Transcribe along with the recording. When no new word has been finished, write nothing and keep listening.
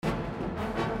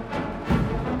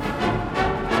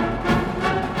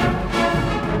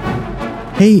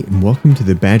Hey, and welcome to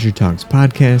the Badger Talks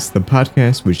podcast, the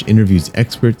podcast which interviews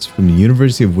experts from the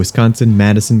University of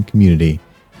Wisconsin-Madison community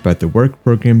about their work,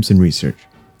 programs, and research,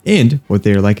 and what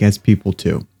they are like as people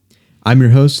too. I'm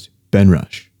your host, Ben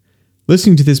Rush.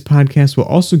 Listening to this podcast will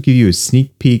also give you a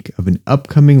sneak peek of an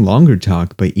upcoming longer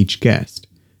talk by each guest.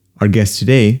 Our guest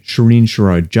today, Shereen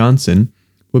Sherrard Johnson,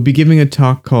 will be giving a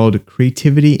talk called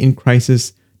Creativity in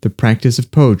Crisis, the Practice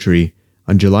of Poetry,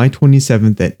 on July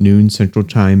 27th at noon Central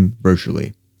Time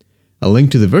virtually. A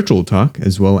link to the virtual talk,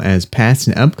 as well as past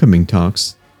and upcoming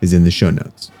talks, is in the show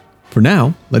notes. For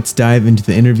now, let's dive into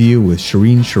the interview with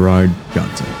Shereen Sherrard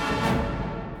Johnson.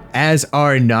 As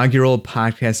our inaugural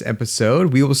podcast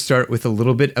episode, we will start with a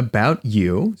little bit about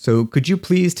you. So could you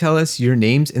please tell us your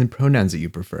names and pronouns that you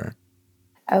prefer?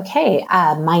 Okay,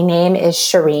 my name is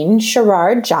Shereen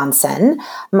Sherrard Johnson.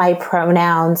 My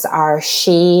pronouns are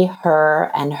she,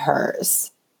 her, and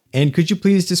hers. And could you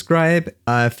please describe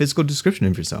a physical description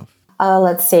of yourself?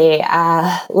 Let's see.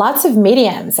 Lots of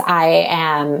mediums. I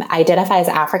identify as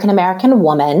African-American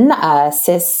woman,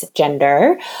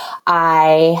 cisgender.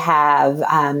 I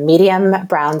have medium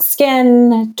brown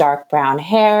skin, dark brown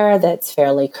hair that's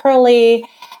fairly curly,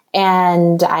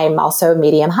 and I'm also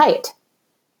medium height.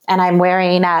 And I'm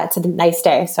wearing, it's a nice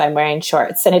day, so I'm wearing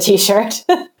shorts and a t-shirt.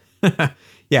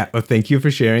 Yeah, well, thank you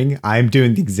for sharing. I'm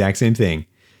doing the exact same thing.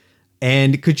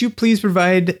 And could you please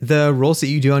provide the roles that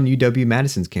you do on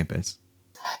UW-Madison's campus?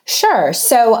 Sure.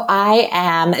 So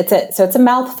it's a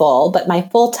mouthful, but my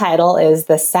full title is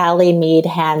the Sally Mead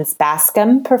Hans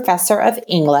Bascom Professor of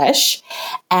English.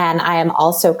 And I am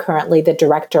also currently the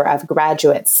Director of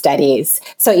Graduate Studies.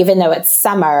 So even though it's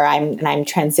summer, I'm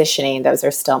transitioning, those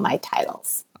are still my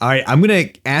titles. All right, I'm going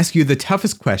to ask you the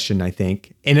toughest question, I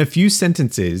think. In a few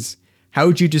sentences, how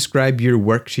would you describe your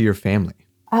work to your family?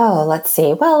 Oh, let's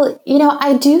see. Well,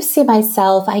 I do see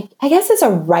myself, I guess, as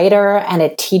a writer and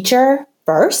a teacher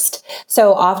first.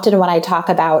 So often when I talk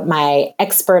about my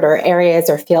expert or areas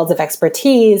or fields of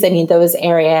expertise, those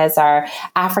areas are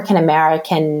African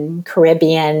American,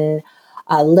 Caribbean,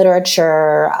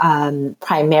 literature,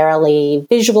 primarily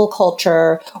visual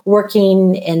culture,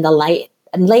 working in the late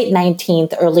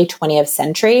 19th, early 20th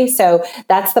century. So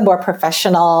that's the more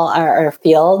professional or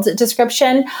field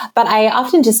description. But I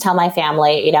often just tell my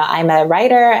family, I'm a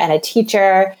writer and a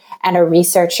teacher and a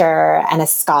researcher and a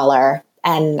scholar.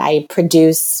 And I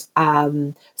produce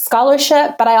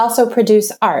scholarship, but I also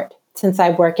produce art since I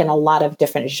work in a lot of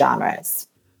different genres.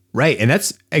 Right. And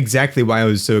that's exactly why I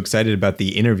was so excited about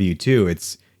the interview, too.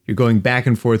 You're going back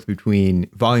and forth between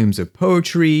volumes of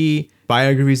poetry,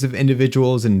 biographies of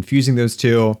individuals, and infusing those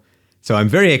two. So I'm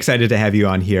very excited to have you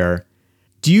on here.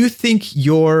 Do you think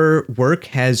your work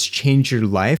has changed your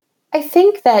life? I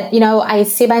think that, I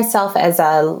see myself as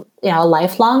a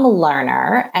lifelong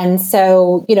learner. And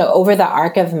so, over the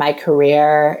arc of my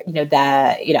career,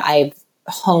 I've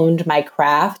honed my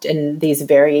craft in these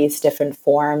various different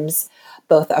forms,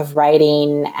 both of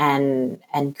writing and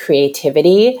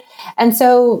creativity. And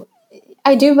so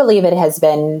I do believe it has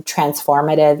been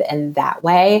transformative in that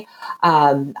way.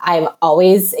 I've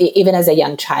always, even as a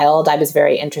young child, I was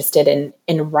very interested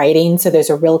in writing. So there's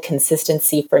a real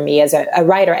consistency for me as a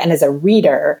writer and as a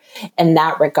reader in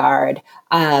that regard.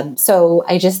 So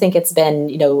I just think it's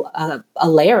been, a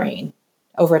layering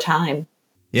over time.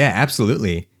 Yeah,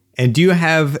 absolutely. And do you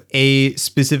have a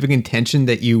specific intention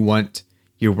that you want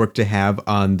your work to have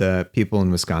on the people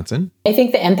in Wisconsin? I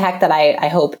think the impact that I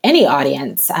hope any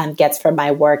audience gets from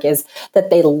my work is that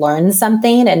they learn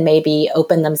something and maybe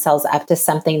open themselves up to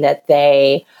something that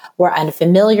they were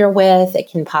unfamiliar with. It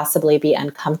can possibly be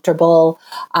uncomfortable,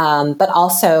 but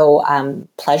also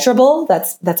pleasurable.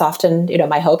 That's often,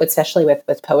 my hope, especially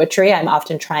with poetry. I'm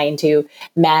often trying to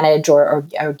manage or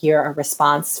gear a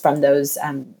response from those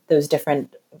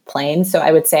different planes. So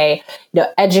I would say,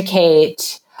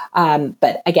 educate,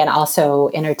 but again, also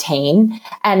entertain.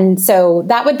 And so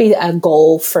that would be a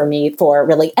goal for me for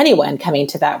really anyone coming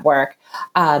to that work.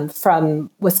 From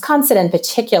Wisconsin in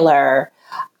particular,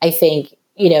 I think,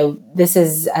 this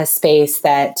is a space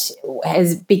that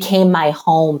has became my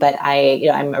home, but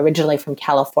I'm originally from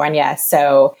California.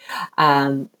 So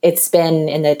it's been,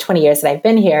 in the 20 years that I've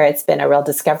been here, it's been a real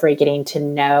discovery getting to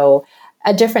know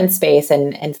a different space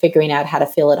and figuring out how to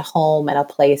feel at home in a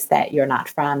place that you're not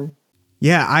from.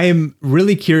 Yeah, I am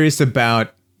really curious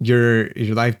about your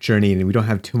life journey, and we don't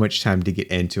have too much time to get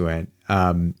into it.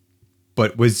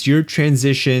 But was your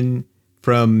transition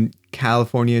from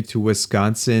California to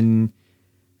Wisconsin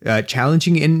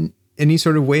challenging in any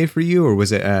sort of way for you, or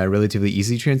was it a relatively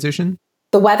easy transition?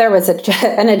 the weather was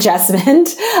an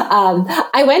adjustment.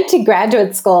 I went to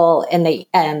graduate school in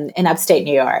upstate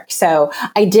New York, so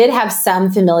I did have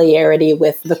some familiarity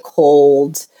with the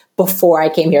cold before I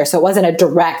came here. So it wasn't a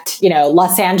direct,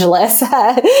 Los Angeles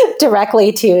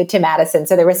directly to Madison.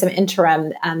 So there was some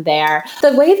interim there.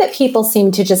 The way that people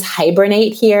seem to just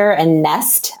hibernate here and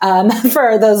nest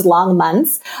for those long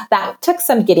months, that took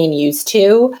some getting used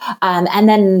to. And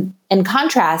then in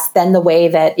contrast, then the way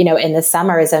that, in the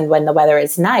summers and when the weather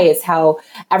is nice, how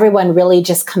everyone really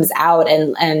just comes out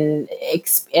and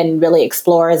really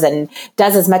explores and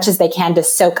does as much as they can to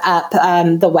soak up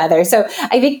the weather. So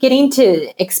I think getting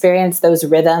to experience those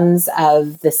rhythms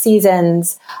of the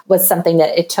seasons was something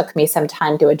that it took me some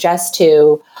time to adjust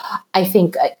to. I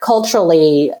think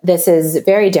culturally, this is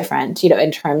very different,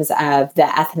 in terms of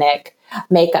the ethnic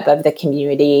makeup of the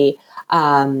community.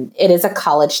 It is a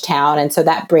college town, and so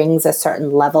that brings a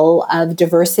certain level of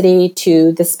diversity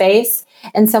to the space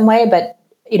in some way, but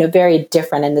very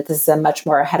different in that this is a much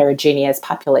more heterogeneous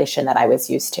population that I was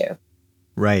used to.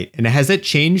 Right. And has that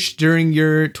changed during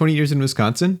your 20 years in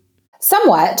Wisconsin?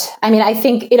 Somewhat. I mean, I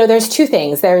think, there's two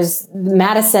things. There's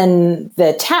Madison,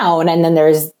 the town, and then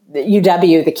there's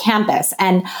UW, the campus.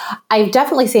 And I've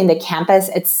definitely seen the campus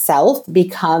itself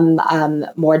become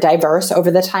more diverse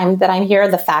over the time that I'm here.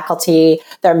 The faculty,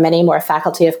 there are many more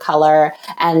faculty of color,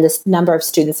 and this number of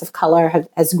students of color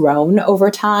has grown over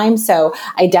time. So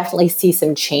I definitely see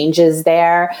some changes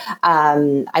there.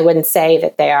 I wouldn't say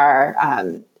that they are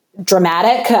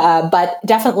dramatic, but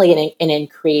definitely an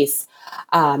increase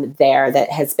there that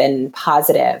has been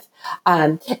positive.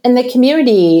 And the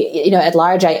community, at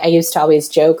large, I used to always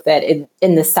joke that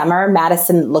in the summer,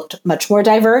 Madison looked much more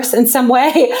diverse in some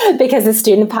way because the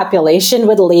student population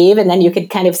would leave, and then you could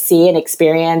kind of see and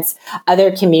experience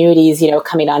other communities,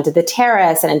 coming onto the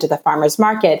terrace and into the farmers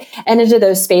market and into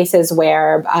those spaces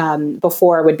where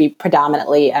before would be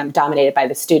predominantly dominated by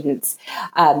the students.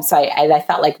 So I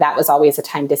felt like that was always a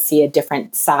time to see a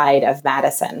different side of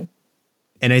Madison.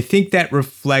 And I think that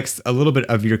reflects a little bit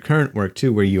of your current work,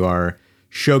 too, where you are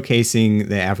showcasing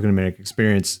the African-American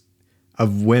experience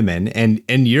of women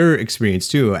and your experience,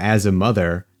 too, as a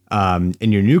mother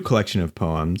in your new collection of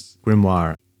poems,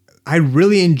 Grimoire. I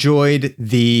really enjoyed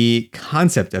the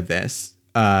concept of this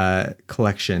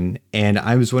collection, and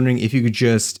I was wondering if you could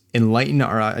just enlighten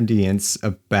our audience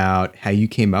about how you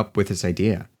came up with this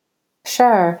idea.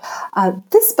 Sure.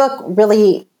 This book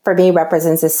really, for me,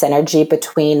 represents a synergy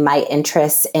between my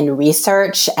interests in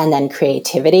research and then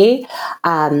creativity.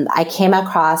 I came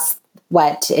across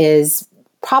what is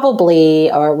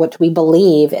probably, or what we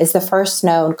believe, is the first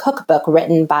known cookbook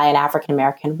written by an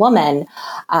African-American woman.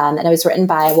 And it was written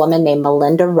by a woman named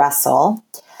Melinda Russell.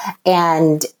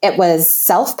 And it was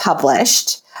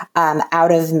self-published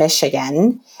out of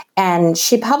Michigan. And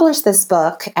she published this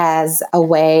book as a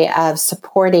way of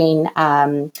supporting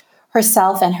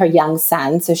herself and her young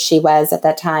son. So she was at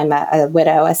that time a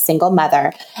widow, a single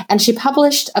mother. And she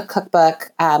published a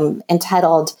cookbook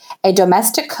entitled A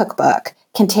Domestic Cookbook,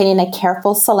 containing a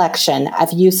careful selection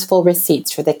of useful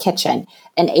receipts for the kitchen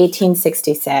in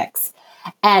 1866.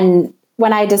 And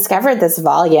when I discovered this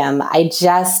volume, I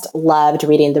just loved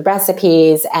reading the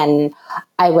recipes, and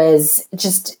I was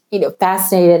just,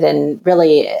 fascinated, and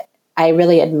I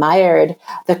really admired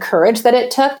the courage that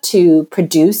it took to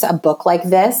produce a book like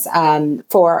this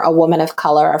for a woman of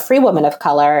color, a free woman of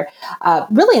color,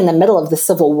 really in the middle of the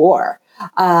Civil War.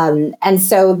 And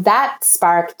so that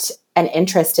sparked an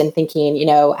interest in thinking,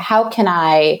 what can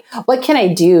I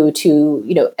do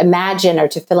to, imagine or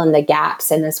to fill in the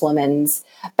gaps in this woman's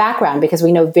background, because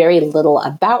we know very little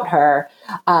about her.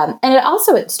 And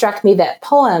it struck me that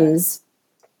poems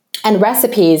and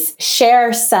recipes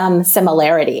share some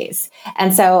similarities.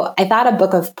 And so I thought a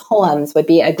book of poems would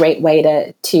be a great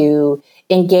way to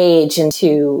engage and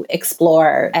to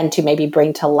explore and to maybe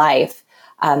bring to life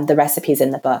the recipes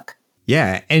in the book.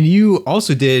 Yeah. And you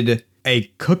also did a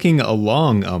cooking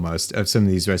along almost of some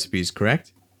of these recipes,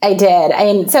 correct? I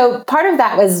did. So part of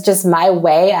that was just my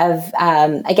way of,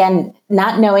 again,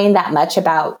 not knowing that much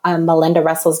about Melinda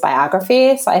Russell's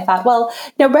biography. So I thought, well,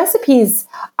 recipes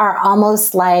are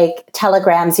almost like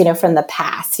telegrams, from the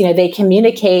past. They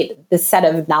communicate the set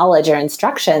of knowledge or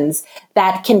instructions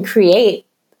that can create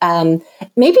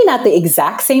maybe not the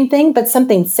exact same thing, but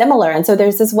something similar. And so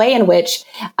there's this way in which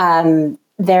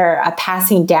they're a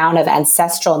passing down of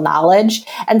ancestral knowledge.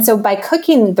 And so by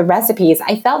cooking the recipes,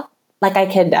 I felt like I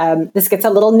could, this gets a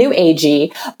little new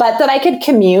agey, but that I could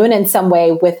commune in some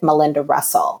way with Melinda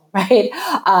Russell, right?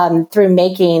 Through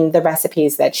making the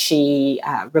recipes that she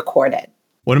recorded.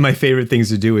 One of my favorite things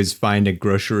to do is find a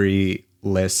grocery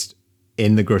list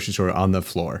in the grocery store on the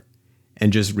floor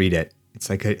and just read it.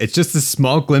 It's just a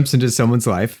small glimpse into someone's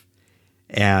life,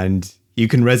 and you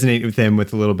can resonate with them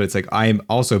with a little bit. It's like, I am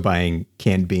also buying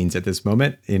canned beans at this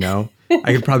moment. I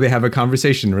could probably have a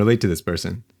conversation, relate to this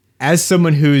person. As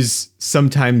someone who's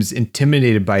sometimes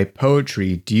intimidated by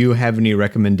poetry, do you have any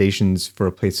recommendations for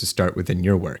a place to start within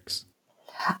your works?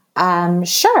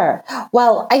 Sure.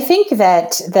 Well, I think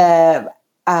that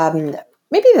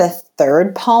maybe the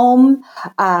third poem,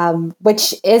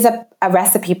 which is a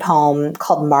recipe poem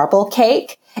called Marble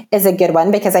Cake, is a good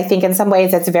one, because I think in some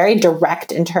ways it's very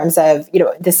direct in terms of,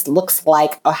 this looks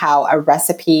like how a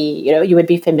recipe, you would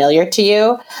be familiar to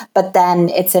you, but then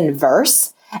it's in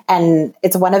verse. And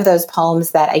it's one of those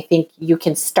poems that I think you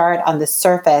can start on the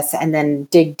surface and then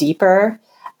dig deeper.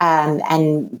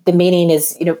 And the meaning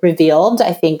is, revealed,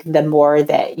 I think, the more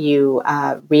that you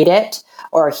read it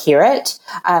or hear it.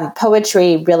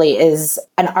 Poetry really is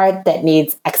an art that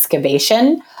needs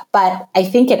excavation, but I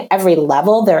think at every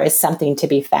level there is something to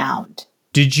be found.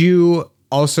 Did you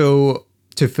also,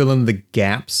 to fill in the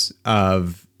gaps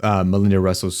of Melinda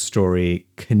Russell's story,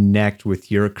 connect with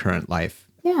your current life?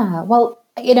 Yeah, well,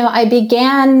 I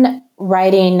began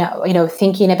writing,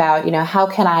 thinking about, how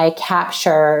can I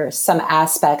capture some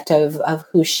aspect of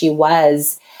who she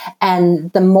was?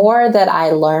 And the more that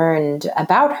I learned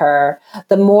about her,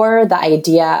 the more the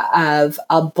idea of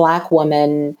a Black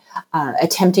woman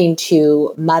attempting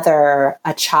to mother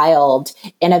a child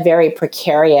in a very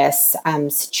precarious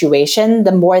situation,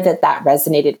 the more that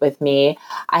resonated with me.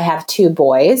 I have 2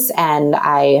 boys, and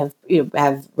I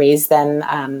have raised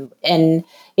them in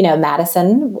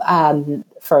Madison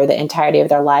for the entirety of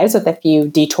their lives, with a few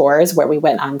detours where we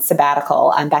went on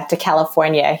sabbatical back to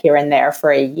California here and there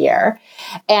for a year.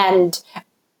 And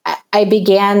I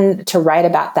began to write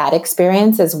about that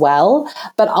experience as well,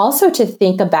 but also to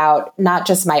think about not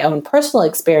just my own personal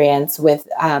experience with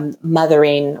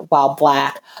mothering while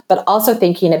Black, but also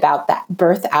thinking about the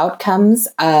birth outcomes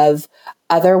of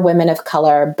other women of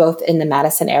color, both in the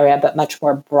Madison area, but much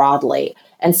more broadly.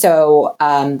 And so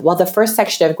while the first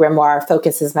section of Grimoire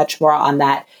focuses much more on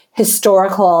that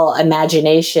historical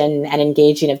imagination and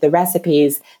engaging of the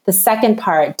recipes, the second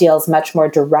part deals much more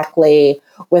directly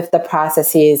with the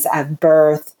processes of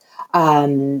birth,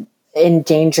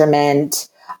 endangerment,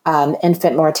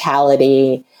 infant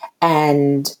mortality,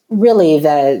 and really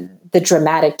the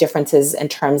dramatic differences in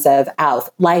terms of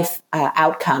life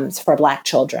outcomes for Black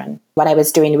children. When I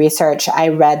was doing research, I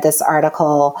read this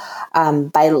article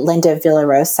by Linda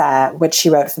Villarosa, which she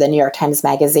wrote for the New York Times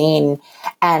Magazine.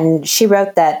 And she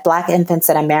wrote that Black infants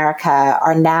in America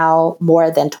are now more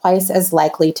than twice as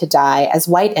likely to die as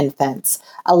white infants,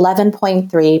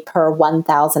 11.3 per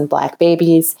 1,000 Black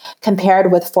babies,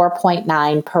 compared with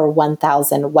 4.9 per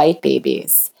 1,000 white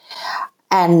babies.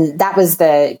 And that was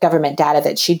the government data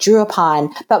that she drew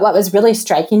upon. But what was really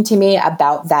striking to me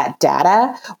about that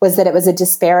data was that it was a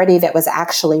disparity that was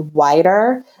actually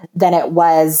wider than it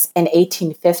was in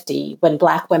 1850, when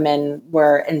Black women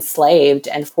were enslaved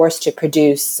and forced to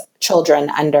produce children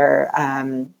under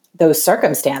those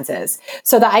circumstances.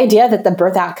 So the idea that the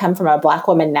birth outcome from a Black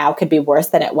woman now could be worse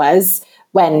than it was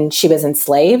when she was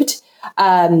enslaved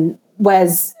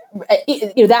was...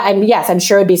 I'm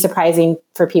sure it would be surprising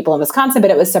for people in Wisconsin,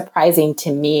 but it was surprising to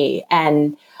me.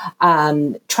 And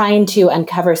trying to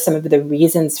uncover some of the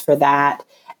reasons for that,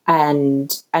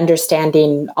 and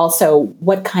understanding also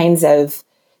what kinds of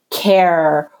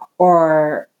care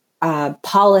or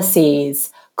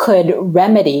policies could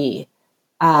remedy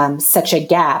such a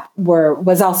gap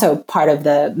was also part of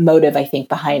the motive, I think,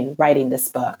 behind writing this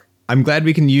book. I'm glad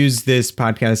we can use this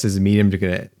podcast as a medium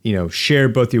to, share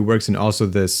both your works and also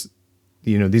this,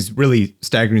 these really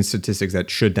staggering statistics that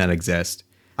should not exist.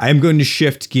 I am going to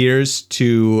shift gears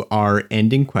to our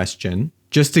ending question.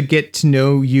 Just to get to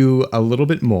know you a little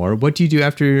bit more, what do you do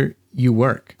after you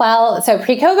work? Well, so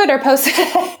pre-COVID or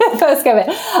post-COVID?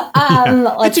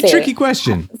 It's a tricky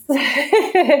question.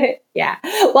 Yeah.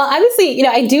 Well, obviously,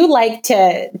 I do like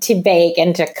to bake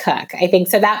and to cook. I think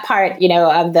so that part,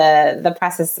 of the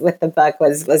process with the book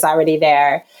was already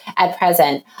there at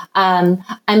present. I'm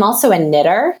also a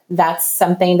knitter. That's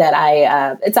something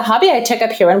that it's a hobby I took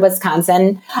up here in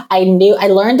Wisconsin. I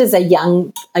learned as a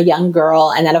young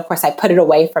girl. And then of course I put it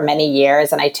away for many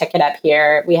years and I took it up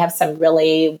here. We have some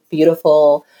really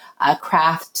beautiful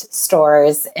craft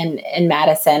stores in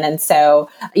Madison. And so,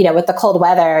 with the cold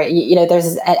weather,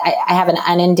 I have an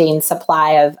unending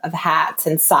supply of hats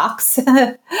and socks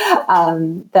that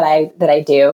I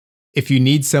do. If you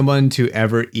need someone to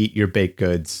ever eat your baked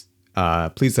goods,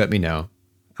 please let me know.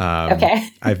 Okay.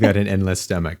 I've got an endless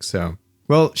stomach. So,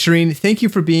 well, Shireen, thank you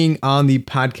for being on the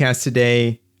podcast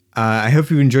today. I hope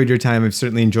you enjoyed your time. I've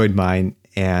certainly enjoyed mine.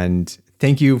 And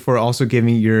thank you for also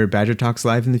giving your Badger Talks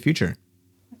live in the future.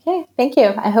 Okay, thank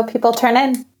you. I hope people turn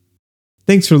in.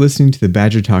 Thanks for listening to the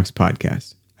Badger Talks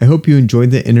podcast. I hope you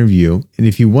enjoyed the interview. And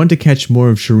if you want to catch more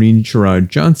of Shireen Sherrod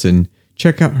Johnson,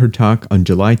 check out her talk on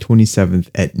July 27th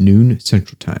at noon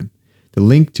Central Time. The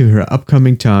link to her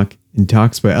upcoming talk and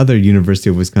talks by other University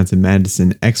of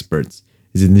Wisconsin-Madison experts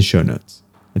is in the show notes.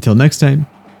 Until next time,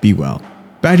 be well.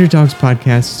 Badger Talks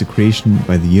podcast is a creation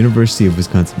by the University of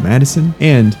Wisconsin-Madison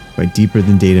and by Deeper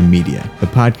Than Data Media. The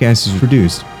podcast is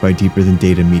produced by Deeper Than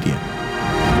Data Media.